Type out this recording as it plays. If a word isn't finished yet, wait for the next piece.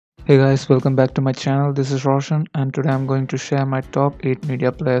Hey guys, welcome back to my channel. This is Roshan and today I'm going to share my top 8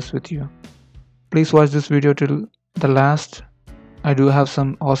 media players with you. Please watch this video till the last. I do have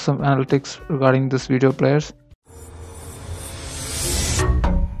some awesome analytics regarding this video players.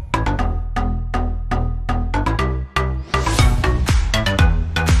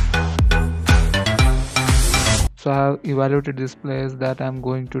 So I have evaluated these players that I'm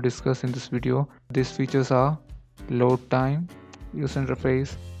going to discuss in this video. These features are load time, user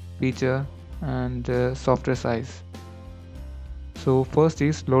interface, feature and software size. So first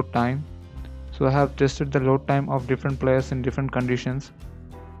is load time. So I have tested the load time of different players in different conditions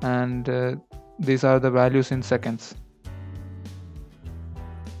and these are the values in seconds.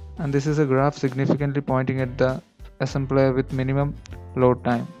 And this is a graph significantly pointing at the SM player with minimum load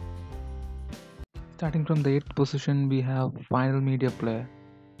time. Starting from the 8th position, we have Final Media Player.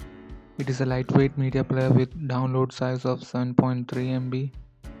 It is a lightweight media player with download size of 7.3 MB.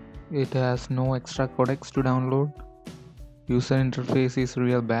 It has no extra codecs to download. User interface is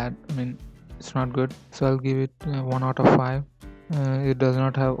real bad. It's not good. So I'll give it 1 out of 5. It does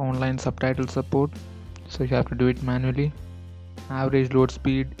not have online subtitle support, so you have to do it manually. Average load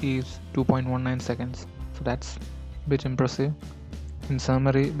speed is 2.19 seconds. So that's a bit impressive. In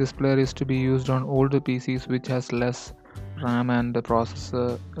summary, this player is to be used on older PCs which has less RAM and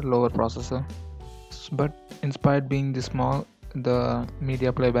the lower processor. But despite being this small, the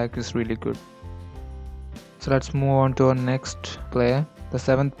media playback is really good. So let's move on to our next player. The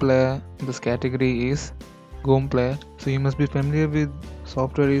 7th player in this category is GOM player. So you must be familiar with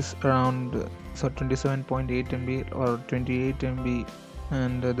software is around 27.8 MB or 28 MB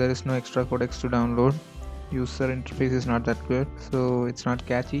and there is no extra codecs to download. User interface is not that good, so it's not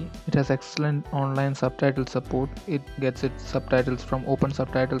catchy. It has excellent online subtitle support. It gets its subtitles from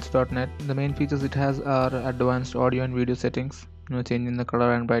opensubtitles.net. The main features it has are advanced audio and video settings, changing the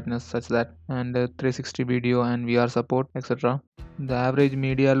color and brightness such that, and 360 video and VR support, etc. The average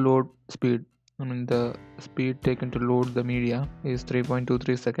media load speed, the speed taken to load the media, is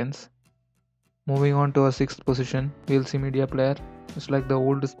 3.23 seconds. Moving on to our 6th position, VLC media player. It's like the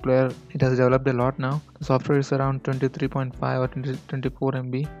oldest player. It has developed a lot now. The software is around 23.5 or 24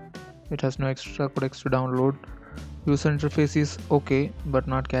 MB. It has no extra codecs to download. User interface is okay but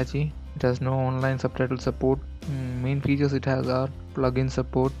not catchy. It has no online subtitle support. Main features it has are plugin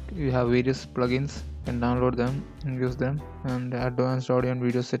support. You have various plugins, you can download them and use them, and advanced audio and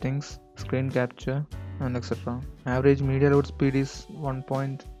video settings, screen capture and etc. Average media load speed is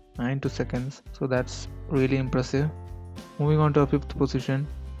 1.92 seconds, so that's really impressive. Moving on to our 5th position,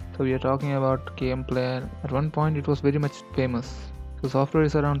 so we are talking about KM player. At one point it was very much famous. The software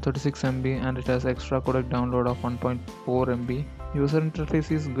is around 36 MB and it has extra codec download of 1.4 MB. User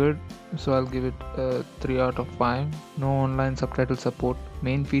interface is good, so I'll give it 3 out of 5. No online subtitle support.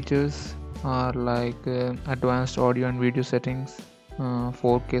 Main features are like advanced audio and video settings,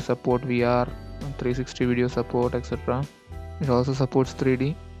 4K support, VR, 360 video support, etc. It also supports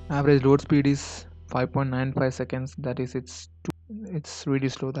 3D. Average load speed is 5.95 seconds. That is, it's really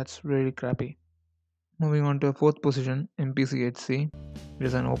slow. That's really crappy. Moving on to a 4th position, MPC-HC. It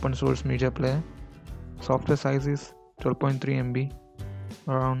is an open source media player. Software size is 12.3 MB,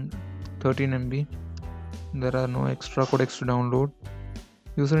 around 13 MB. There are no extra codecs to download.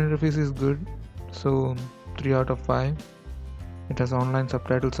 User interface is good, so 3 out of 5. It has online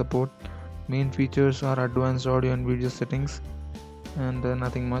subtitle support. Main features are advanced audio and video settings and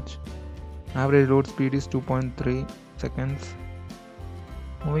nothing much. Average load speed is 2.3 seconds.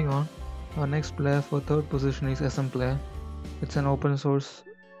 Moving on, our next player for 3rd position is SM player. It's an open source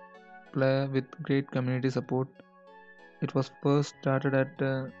player with great community support. It was first started at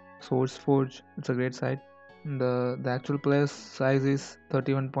SourceForge. It's a great site. The actual player size is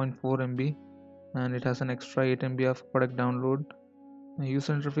 31.4 MB and it has an extra 8 MB of codec download. The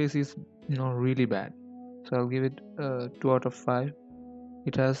user interface is really bad, so I'll give it 2 out of 5.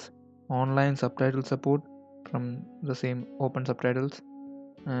 It has online subtitle support from the same open subtitles,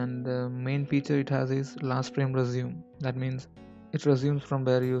 and the main feature it has is last frame resume. That means it resumes from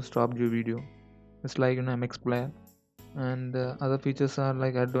where you stopped your video. It's like MX player. And other features are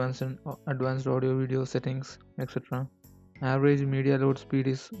like advanced audio video settings, etc. Average media load speed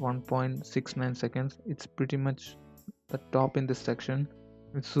is 1.69 seconds. It's pretty much the top in this section.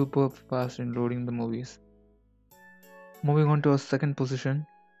 It's super fast in loading the movies. Moving on to our 2nd position,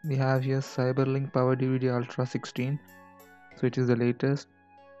 we have here Cyberlink POWERDVD Ultra 16. So it is the latest.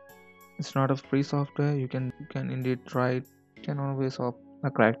 It's not a free software. You can indeed try it. You can always opt a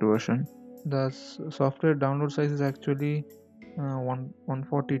cracked version. The software download size is actually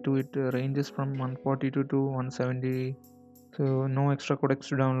 142. It ranges from 142 to 170 So no extra codecs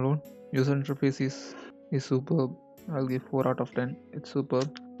to download. User interface is superb. I'll give 4 out of 10. It's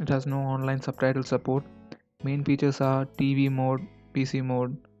superb. It has no online subtitle support. Main features are TV mode, PC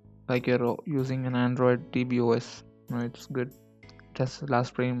mode, like you're using an Android tvOS. No, it's good. It has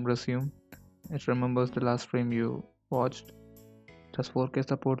last frame resume. It remembers the last frame you watched. It has 4K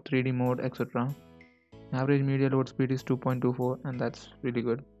support, 3D mode, etc. Average media load speed is 2.24, and that's really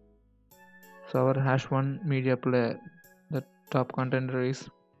good. So our #1 media player, the top contender is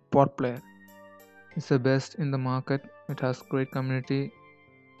Pod Player. It's the best in the market. It has great community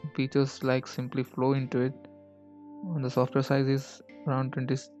features like simply flow into it. On the software size is around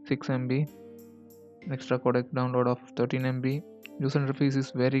 26 MB. Extra codec download of 13 MB. User interface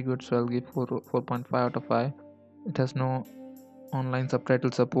is very good, so I'll give 4.5 out of 5. It has no online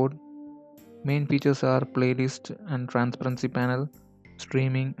subtitle support. Main features are playlist and transparency panel,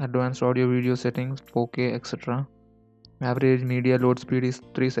 streaming, advanced audio video settings, 4K, etc. Average media load speed is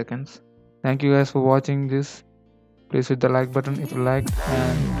 3 seconds. Thank you guys for watching this. Please hit the like button if you liked,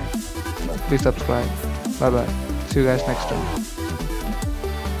 and please subscribe. Bye bye. See you guys next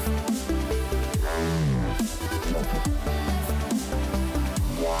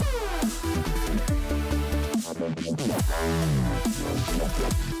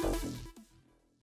time.